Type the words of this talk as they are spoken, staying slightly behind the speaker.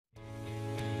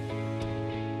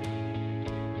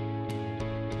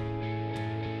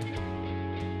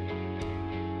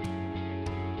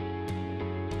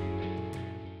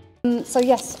So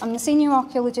yes, I'm a senior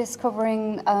archaeologist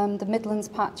covering the Midlands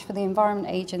patch for the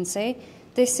Environment Agency.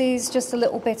 This is just a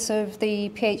little bit of the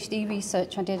PhD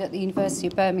research I did at the University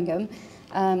of Birmingham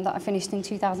that I finished in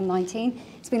 2019.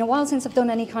 It's been a while since I've done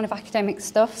any kind of academic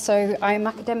stuff, so I'm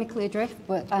academically adrift,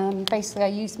 but basically I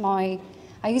use my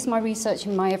research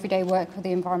in my everyday work for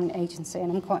the Environment Agency,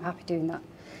 and I'm quite happy doing that.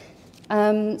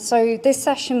 So this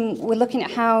session, we're looking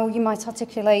at how you might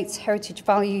articulate heritage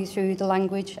value through the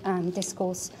language and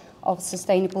discourse of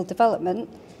sustainable development.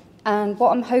 And what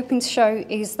I'm hoping to show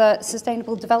is that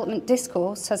sustainable development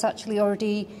discourse has actually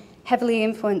already heavily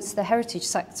influenced the heritage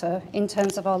sector in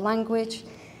terms of our language,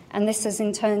 and this has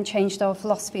in turn changed our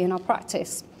philosophy and our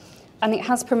practice. And it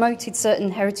has promoted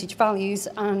certain heritage values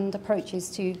and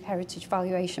approaches to heritage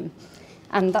valuation.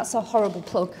 And that's a horrible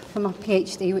plug for my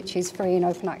PhD, which is free and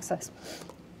open access.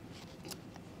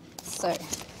 So,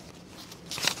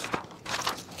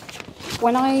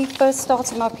 when I first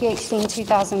started my PhD in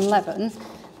 2011,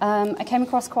 I came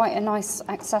across quite a nice,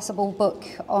 accessible book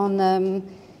on the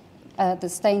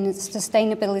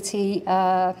sustainability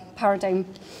paradigm.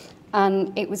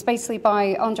 And it was basically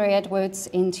by Andre Edwards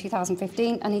in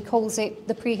 2015, and he calls it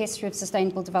the prehistory of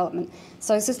sustainable development.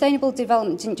 So sustainable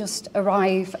development didn't just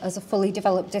arrive as a fully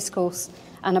developed discourse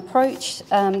and approach.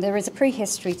 There is a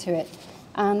prehistory to it.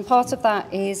 And part of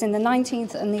that is in the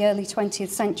 19th and the early 20th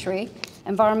century,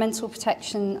 environmental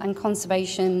protection and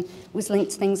conservation was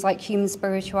linked to things like human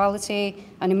spirituality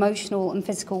and emotional and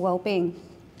physical well-being.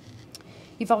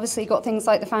 You've obviously got things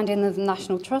like the founding of the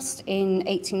National Trust in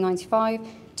 1895,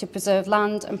 to preserve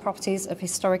land and properties of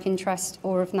historic interest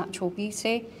or of natural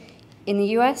beauty. In the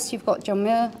US, you've got John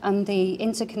Muir and the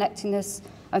interconnectedness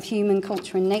of human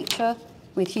culture and nature,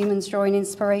 with humans drawing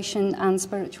inspiration and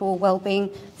spiritual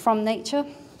well-being from nature.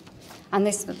 And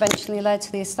this eventually led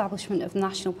to the establishment of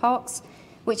national parks,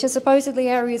 which are supposedly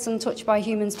areas untouched by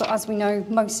humans, but as we know,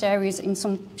 most areas in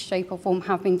some shape or form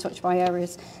have been touched by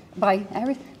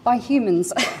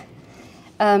humans.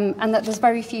 And that there's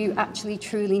very few actually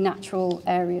truly natural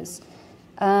areas.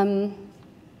 In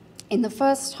the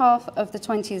first half of the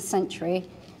 20th century,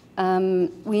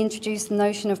 we introduced the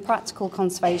notion of practical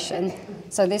conservation.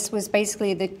 So this was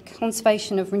basically the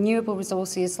conservation of renewable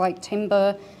resources like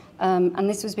timber, and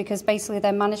this was because basically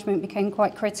their management became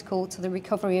quite critical to the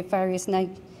recovery of various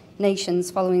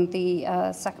nations following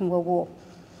the Second World War.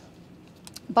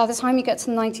 By the time you get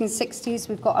to the 1960s,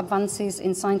 we've got advances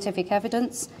in scientific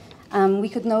evidence. We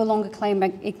could no longer claim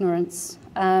ignorance,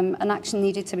 and action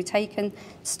needed to be taken to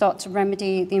start to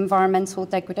remedy the environmental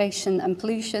degradation and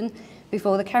pollution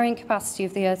before the carrying capacity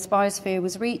of the Earth's biosphere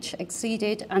was reached,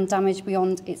 exceeded, and damaged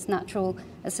beyond its natural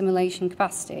assimilation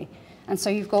capacity. And so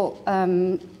you've got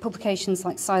publications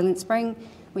like Silent Spring,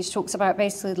 which talks about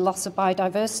basically the loss of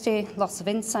biodiversity, loss of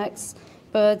insects,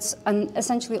 birds, and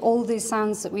essentially all these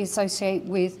sounds that we associate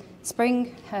with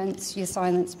spring, hence your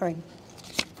Silent Spring.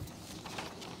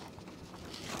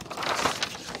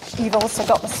 You've also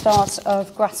got the start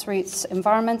of grassroots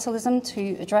environmentalism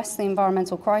to address the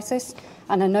environmental crisis,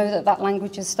 and I know that that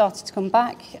language has started to come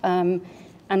back, and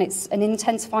it's an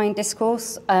intensifying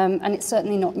discourse, and it's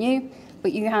certainly not new,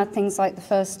 but you had things like the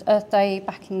first Earth Day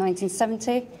back in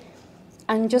 1970,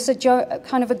 and just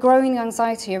kind of a growing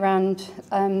anxiety around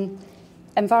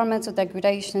environmental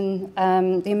degradation,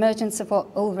 the emergence of what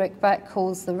Ulrich Beck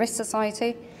calls the risk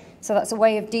society. So that's a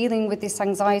way of dealing with this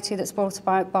anxiety that's brought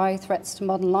about by threats to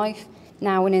modern life,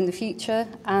 now and in the future,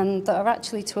 and that are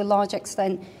actually to a large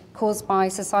extent caused by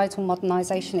societal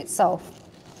modernisation itself.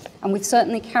 And we've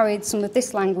certainly carried some of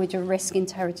this language of risk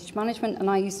into heritage management, and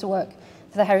I used to work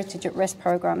for the Heritage at Risk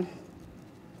programme.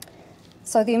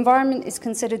 So the environment is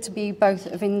considered to be both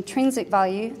of intrinsic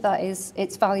value, that is,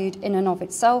 it's valued in and of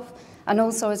itself, and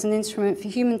also as an instrument for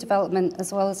human development,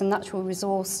 as well as a natural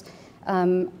resource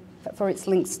for its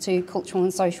links to cultural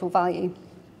and social value.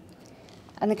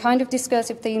 And the kind of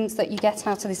discursive themes that you get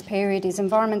out of this period is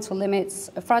environmental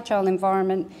limits, a fragile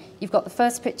environment. You've got the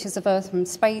first pictures of Earth from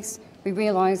space. We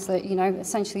realise that,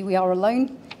 essentially we are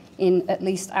alone in at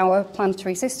least our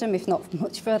planetary system, if not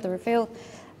much further afield.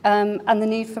 And the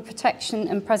need for protection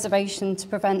and preservation to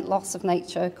prevent loss of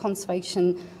nature,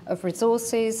 conservation of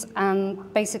resources,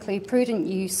 and basically prudent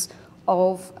use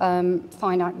of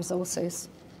finite resources.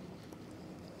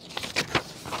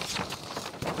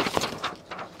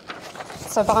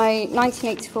 So by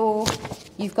 1984,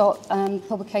 you've got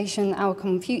publication Our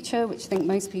Common Future, which I think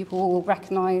most people will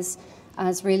recognise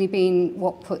as really being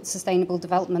what put sustainable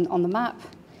development on the map.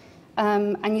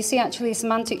 And you see actually a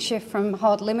semantic shift from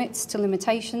hard limits to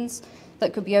limitations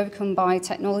that could be overcome by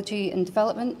technology and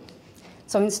development.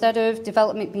 So instead of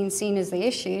development being seen as the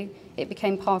issue, it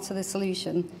became part of the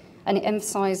solution. and it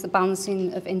emphasised the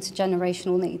balancing of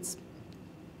intergenerational needs.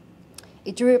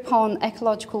 It drew upon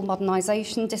ecological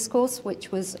modernisation discourse,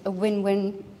 which was a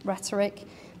win-win rhetoric,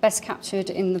 best captured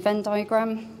in the Venn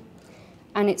diagram.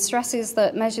 And it stresses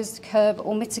that measures to curb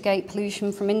or mitigate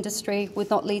pollution from industry would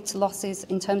not lead to losses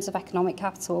in terms of economic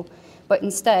capital, but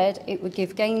instead it would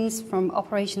give gains from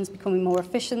operations becoming more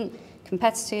efficient,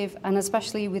 competitive, and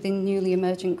especially within newly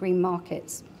emergent green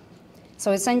markets.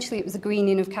 So essentially it was a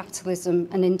greening of capitalism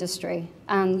and industry,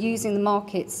 and using the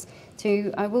markets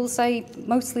to, I will say,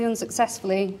 mostly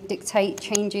unsuccessfully, dictate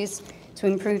changes to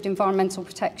improved environmental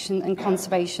protection and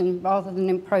conservation rather than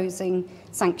imposing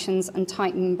sanctions and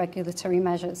tightening regulatory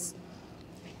measures.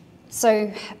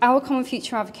 So our Common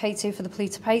Future advocated for the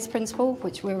polluter pays principle,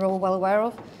 which we're all well aware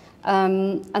of,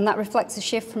 and that reflects a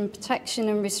shift from protection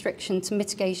and restriction to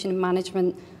mitigation and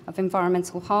management of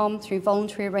environmental harm through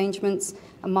voluntary arrangements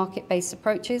and market-based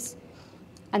approaches.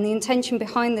 And the intention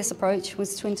behind this approach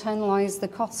was to internalise the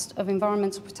cost of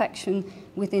environmental protection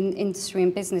within industry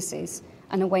and businesses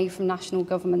and away from national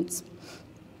governments.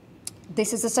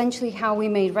 This is essentially how we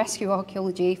made rescue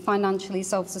archaeology financially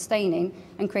self-sustaining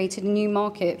and created a new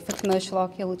market for commercial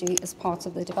archaeology as part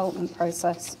of the development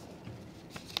process.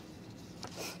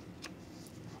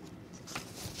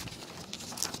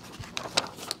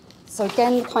 So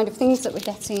again, the kind of things that we're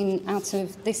getting out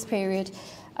of this period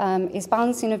is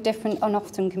balancing of different and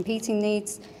often competing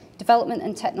needs, development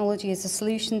and technology as a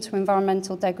solution to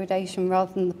environmental degradation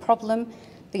rather than the problem,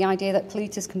 the idea that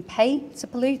polluters can pay to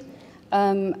pollute,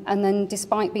 and then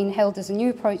despite being hailed as a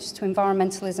new approach to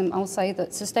environmentalism, I'll say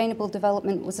that sustainable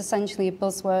development was essentially a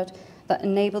buzzword that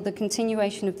enabled the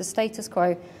continuation of the status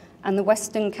quo and the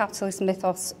Western capitalist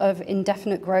mythos of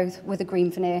indefinite growth with a green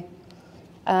veneer.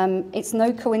 It's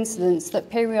no coincidence that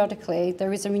periodically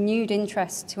there is a renewed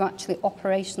interest to actually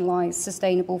operationalise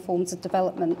sustainable forms of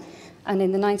development, and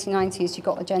in the 1990s you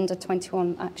got Agenda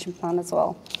 21 Action Plan as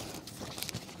well.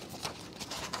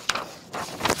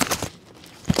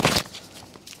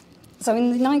 So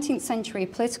in the 19th century,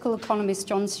 political economist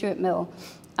John Stuart Mill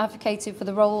advocated for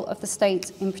the role of the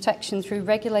state in protection through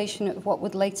regulation of what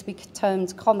would later be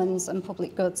termed commons and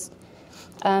public goods.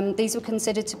 These were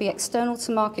considered to be external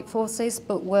to market forces,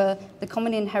 but were the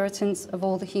common inheritance of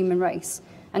all the human race.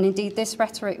 And indeed, this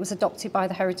rhetoric was adopted by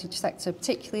the heritage sector,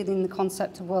 particularly in the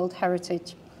concept of World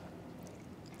Heritage.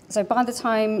 So by the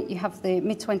time you have the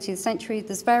mid-20th century,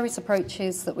 there's various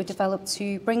approaches that were developed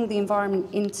to bring the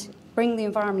environment into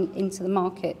the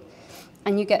market.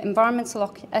 And you get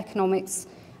environmental economics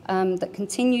that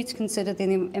continue to consider the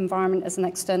environment as an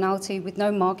externality with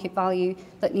no market value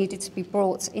that needed to be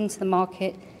brought into the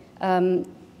market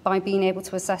by being able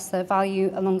to assess their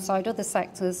value alongside other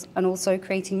sectors and also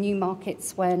creating new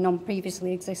markets where none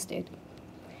previously existed.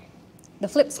 The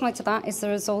flip side to that is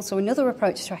there is also another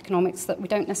approach to economics that we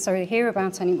don't necessarily hear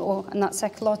about anymore, and that's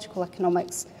ecological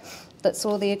economics, that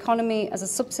saw the economy as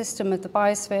a subsystem of the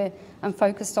biosphere and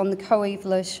focused on the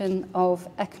co-evolution of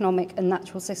economic and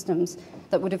natural systems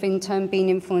that would have in turn been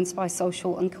influenced by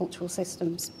social and cultural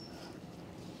systems.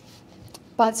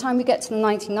 By the time we get to the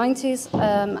 1990s,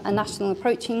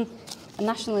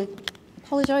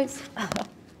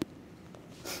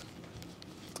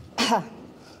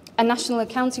 a national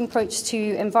accounting approach to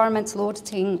environmental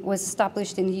auditing was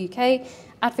established in the UK,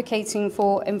 advocating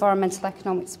for environmental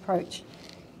economics approach.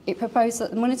 It proposed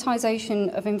that the monetisation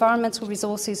of environmental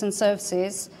resources and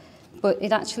services, but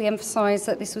it actually emphasised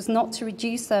that this was not to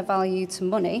reduce their value to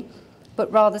money,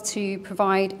 but rather to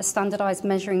provide a standardised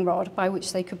measuring rod by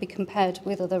which they could be compared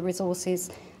with other resources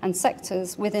and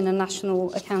sectors within a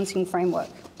national accounting framework.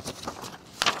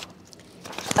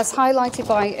 As highlighted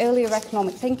by earlier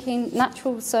economic thinking,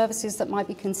 natural services that might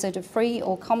be considered free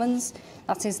or commons,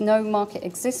 that is, no market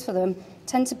exists for them,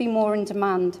 tend to be more in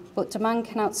demand, but demand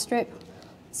can outstrip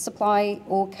supply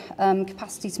or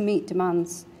capacity to meet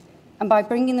demands. And by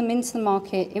bringing them into the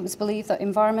market, it was believed that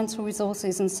environmental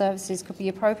resources and services could be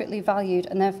appropriately valued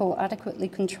and therefore adequately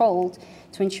controlled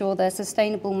to ensure their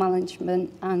sustainable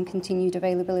management and continued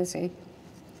availability.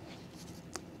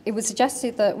 It was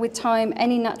suggested that with time,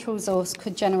 any natural resource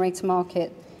could generate a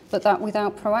market, but that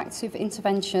without proactive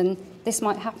intervention, this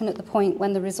might happen at the point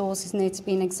when the resource is near to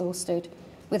being exhausted,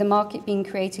 with a market being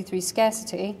created through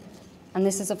scarcity, and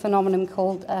this is a phenomenon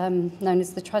called known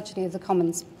as the tragedy of the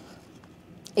commons.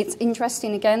 It's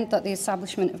interesting again that the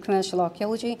establishment of commercial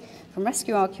archaeology from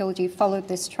rescue archaeology followed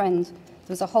this trend. There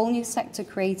was a whole new sector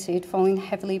created following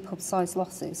heavily publicised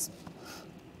losses.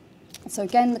 So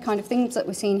again, the kind of things that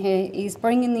we're seeing here is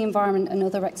bringing the environment and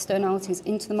other externalities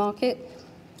into the market,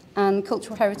 and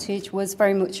cultural heritage was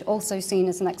very much also seen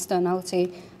as an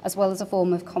externality as well as a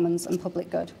form of commons and public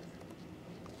good.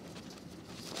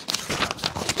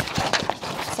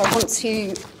 I want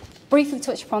to briefly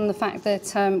touch upon the fact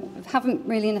that we haven't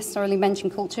really necessarily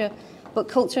mentioned culture, but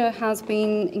culture has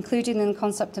been included in the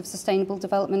concept of sustainable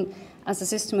development as a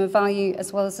system of value,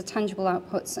 as well as the tangible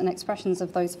outputs and expressions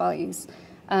of those values.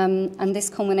 And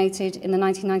this culminated in the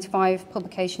 1995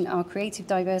 publication, Our Creative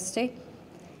Diversity.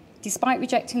 Despite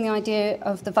rejecting the idea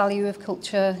of the value of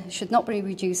culture should not be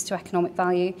reduced to economic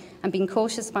value and being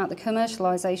cautious about the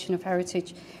commercialisation of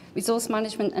heritage, resource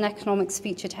management and economics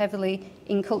featured heavily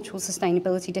in cultural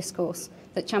sustainability discourse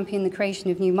that championed the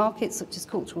creation of new markets such as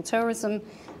cultural tourism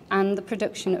and the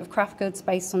production of craft goods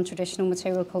based on traditional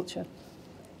material culture.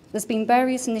 There's been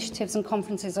various initiatives and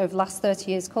conferences over the last 30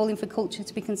 years calling for culture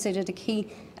to be considered a key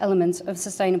element of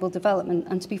sustainable development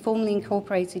and to be formally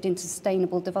incorporated into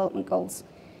sustainable development goals.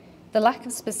 The lack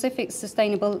of specific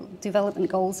sustainable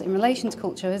development goals in relation to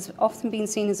culture has often been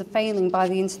seen as a failing by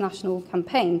the international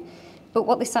campaign, but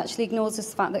what this actually ignores is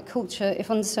the fact that culture, if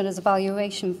understood as a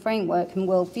valuation framework and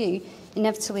worldview,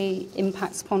 inevitably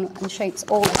impacts upon and shapes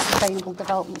all the sustainable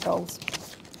development goals.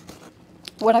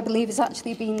 What I believe is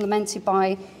actually being lamented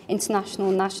by international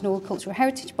and national cultural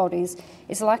heritage bodies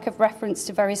is a lack of reference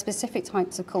to very specific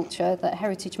types of culture that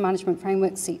heritage management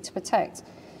frameworks seek to protect.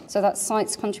 So that's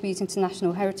sites contributing to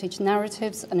national heritage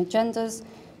narratives and agendas,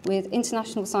 with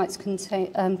international sites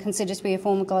considered to be a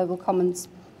form of global commons.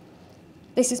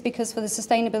 This is because for the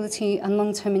sustainability and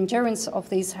long-term endurance of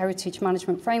these heritage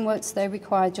management frameworks, they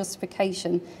require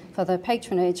justification for their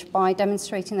patronage by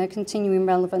demonstrating their continuing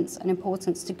relevance and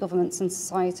importance to governments and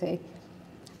society.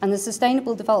 And the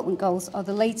Sustainable Development Goals are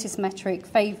the latest metric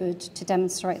favoured to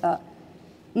demonstrate that.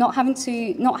 Not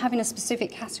having a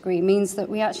specific category means that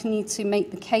we actually need to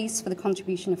make the case for the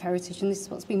contribution of heritage, and this is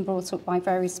what's been brought up by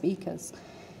various speakers.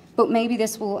 But maybe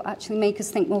this will actually make us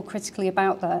think more critically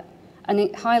about that, and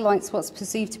it highlights what's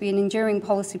perceived to be an enduring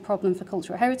policy problem for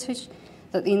cultural heritage,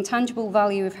 that the intangible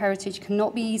value of heritage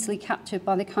cannot be easily captured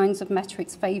by the kinds of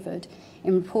metrics favoured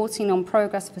in reporting on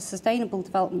progress for sustainable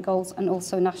development goals and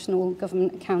also national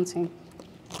government accounting.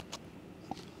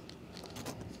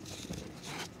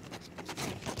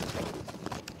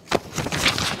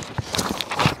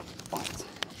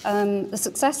 The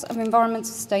success of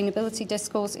environmental sustainability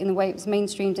discourse in the way it was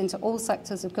mainstreamed into all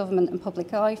sectors of government and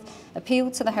public life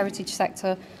appealed to the heritage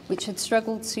sector, which had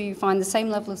struggled to find the same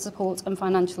level of support and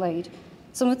financial aid.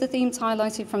 Some of the themes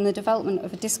highlighted from the development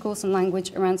of a discourse and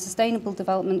language around sustainable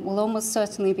development will almost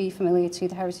certainly be familiar to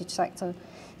the heritage sector.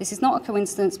 This is not a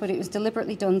coincidence, but it was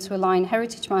deliberately done to align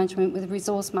heritage management with the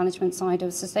resource management side of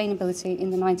sustainability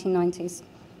in the 1990s.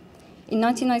 In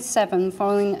 1997,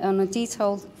 following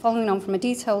on from a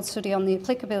detailed study on the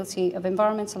applicability of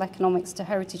environmental economics to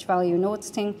heritage value and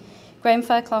auditing, Graham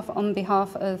Fairclough, on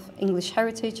behalf of English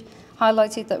Heritage,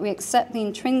 highlighted that we accept the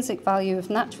intrinsic value of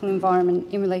natural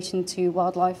environment in relation to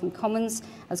wildlife and commons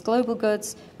as global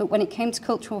goods, but when it came to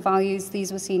cultural values,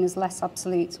 these were seen as less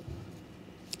absolute.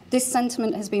 This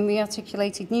sentiment has been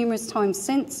re-articulated numerous times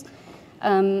since,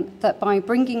 that by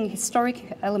bringing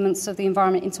historic elements of the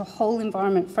environment into a whole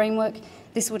environment framework,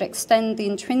 this would extend the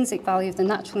intrinsic value of the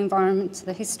natural environment to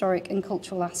the historic and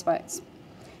cultural aspects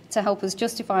to help us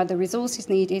justify the resources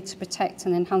needed to protect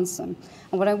and enhance them.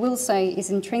 And what I will say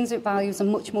is intrinsic value is a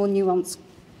much more nuanced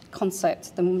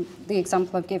concept than the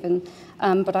example I've given,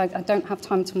 but I don't have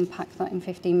time to unpack that in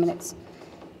 15 minutes.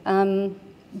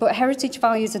 But heritage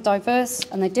values are diverse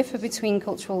and they differ between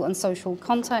cultural and social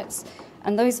contexts,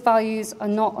 and those values are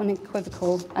not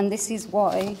unequivocal, and this is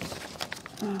why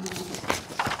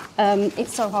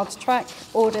it's so hard to track,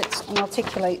 audit and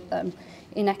articulate them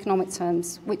in economic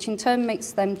terms, which in turn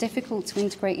makes them difficult to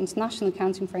integrate into national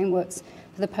accounting frameworks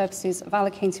for the purposes of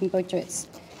allocating budgets.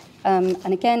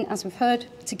 And again, as we've heard,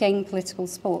 to gain political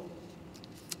support.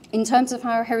 In terms of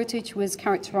how heritage was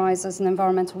characterised as an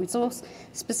environmental resource,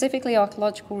 specifically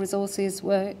archaeological resources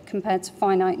were compared to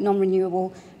finite,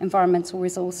 non-renewable environmental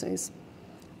resources.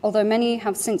 Although many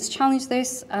have since challenged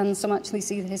this, and some actually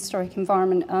see the historic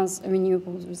environment as a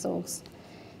renewable resource.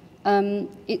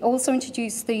 It also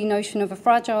introduced the notion of a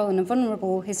fragile and a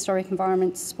vulnerable historic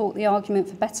environment to support the argument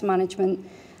for better management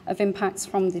of impacts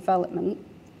from development.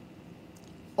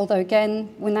 Although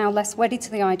again, we're now less wedded to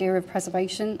the idea of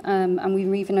preservation, and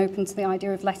we're even open to the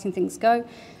idea of letting things go,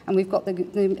 and we've got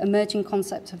the emerging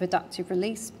concept of adaptive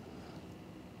release.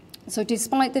 So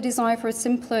despite the desire for a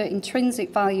simpler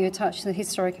intrinsic value attached to the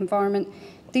historic environment,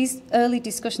 these early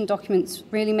discussion documents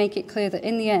really make it clear that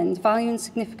in the end, value and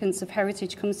significance of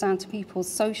heritage comes down to people's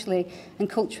socially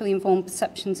and culturally informed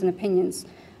perceptions and opinions.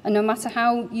 And no matter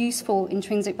how useful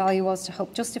intrinsic value was to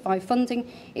help justify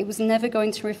funding, it was never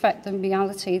going to reflect the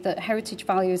reality that heritage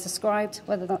value is ascribed,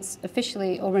 whether that's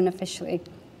officially or unofficially.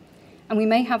 And we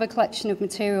may have a collection of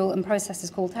material and processes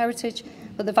called heritage,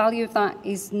 but the value of that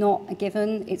is not a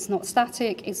given, it's not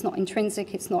static, it's not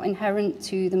intrinsic, it's not inherent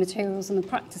to the materials and the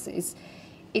practices.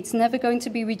 It's never going to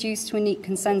be reduced to a neat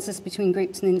consensus between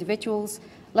groups and individuals,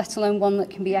 let alone one that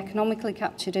can be economically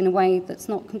captured in a way that's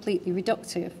not completely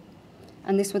reductive.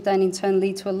 And this would then in turn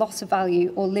lead to a loss of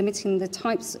value or limiting the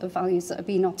types of values that are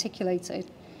being articulated.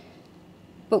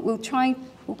 But we'll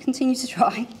continue to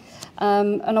try.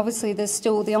 And obviously there's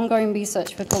still the ongoing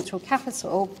research for cultural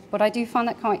capital, but I do find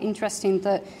that quite interesting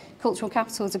that cultural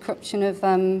capital is a corruption of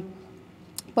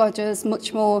Bourdieu's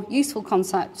much more useful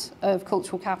concept of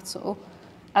cultural capital,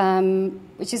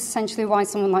 which is essentially why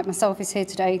someone like myself is here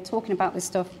today talking about this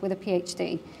stuff with a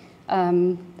PhD,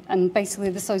 and basically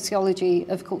the sociology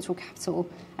of cultural capital,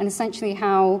 and essentially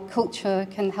how culture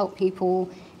can help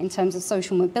people in terms of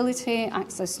social mobility,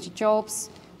 access to jobs,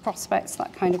 prospects,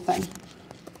 that kind of thing.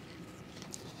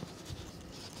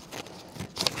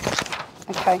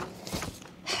 Okay.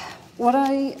 What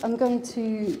I am going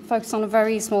to focus on a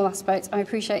very small aspect. I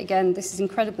appreciate, again, this is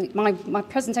incredibly... My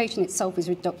presentation itself is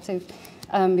reductive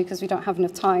because we don't have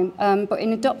enough time. But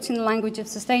in adopting the language of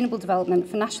sustainable development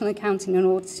for national accounting and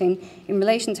auditing in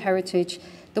relation to heritage,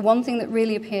 the one thing that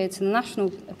really appealed to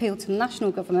the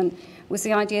national government was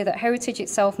the idea that heritage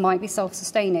itself might be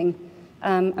self-sustaining.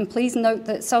 And please note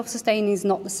that self-sustaining is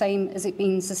not the same as it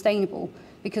being sustainable,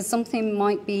 because something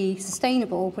might be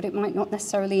sustainable, but it might not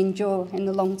necessarily endure in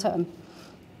the long term.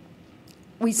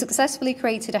 We successfully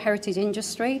created a heritage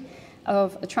industry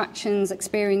of attractions,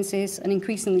 experiences, and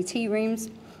increasingly tea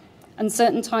rooms. And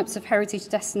certain types of heritage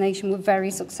destination were very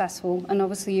successful. And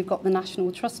obviously you've got the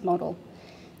National Trust model.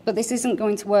 But this isn't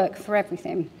going to work for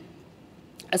everything.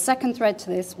 A second thread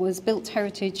to this was built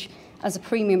heritage as a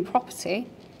premium property,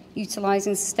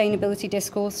 utilising sustainability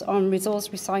discourse on resource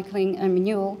recycling and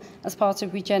renewal as part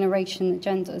of regeneration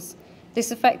agendas. This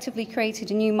effectively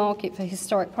created a new market for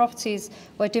historic properties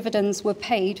where dividends were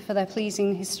paid for their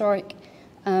pleasing historic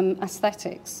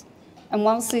aesthetics. And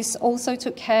whilst this also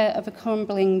took care of a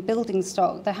crumbling building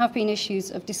stock, there have been issues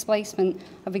of displacement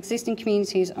of existing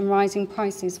communities and rising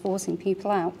prices forcing people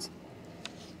out.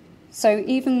 So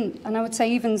even, and I would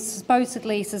say even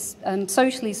supposedly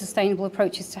socially sustainable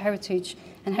approaches to heritage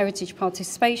and heritage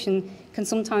participation can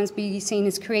sometimes be seen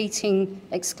as creating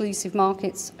exclusive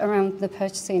markets around the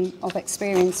purchasing of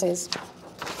experiences.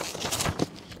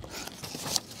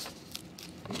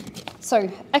 So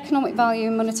economic value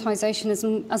and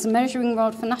monetisation as a measuring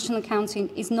rod for national accounting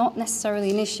is not necessarily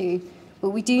an issue,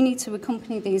 but we do need to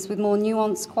accompany these with more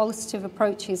nuanced qualitative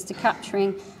approaches to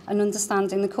capturing and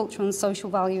understanding the cultural and social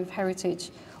value of heritage,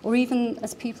 or even,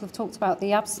 as people have talked about,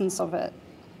 the absence of it.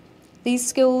 These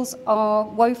skills are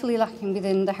woefully lacking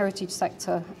within the heritage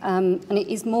sector, and it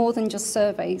is more than just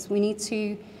surveys. We need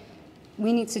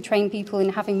to train people in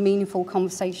having meaningful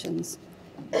conversations.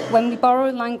 When we borrow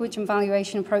language and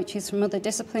valuation approaches from other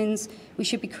disciplines, we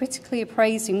should be critically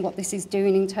appraising what this is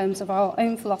doing in terms of our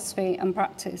own philosophy and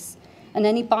practice, and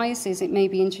any biases it may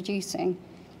be introducing.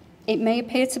 It may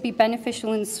appear to be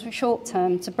beneficial in the short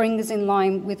term to bring us in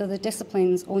line with other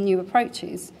disciplines or new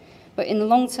approaches, but in the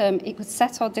long term, it could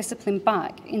set our discipline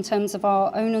back in terms of our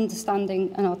own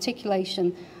understanding and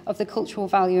articulation of the cultural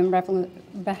value and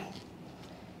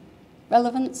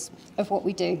relevance of what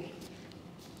we do.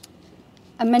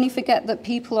 And many forget that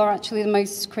people are actually the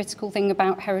most critical thing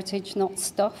about heritage, not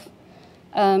stuff.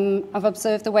 I've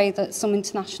observed the way that some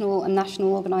international and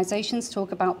national organisations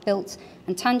talk about built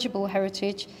and tangible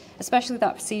heritage, especially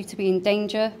that perceived to be in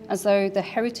danger, as though the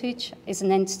heritage is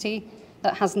an entity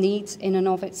that has needs in and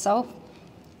of itself.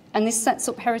 And this sets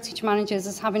up heritage managers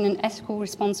as having an ethical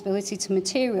responsibility to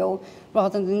material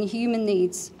rather than the human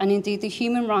needs, and indeed the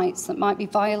human rights that might be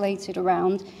violated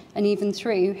around and even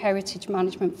through heritage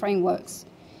management frameworks.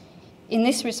 In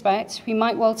this respect, we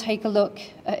might well take a look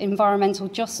at environmental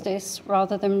justice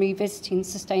rather than revisiting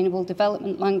sustainable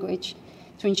development language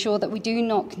to ensure that we do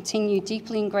not continue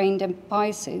deeply ingrained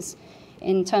biases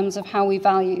in terms of how we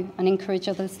value and encourage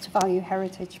others to value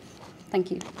heritage.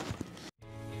 Thank you.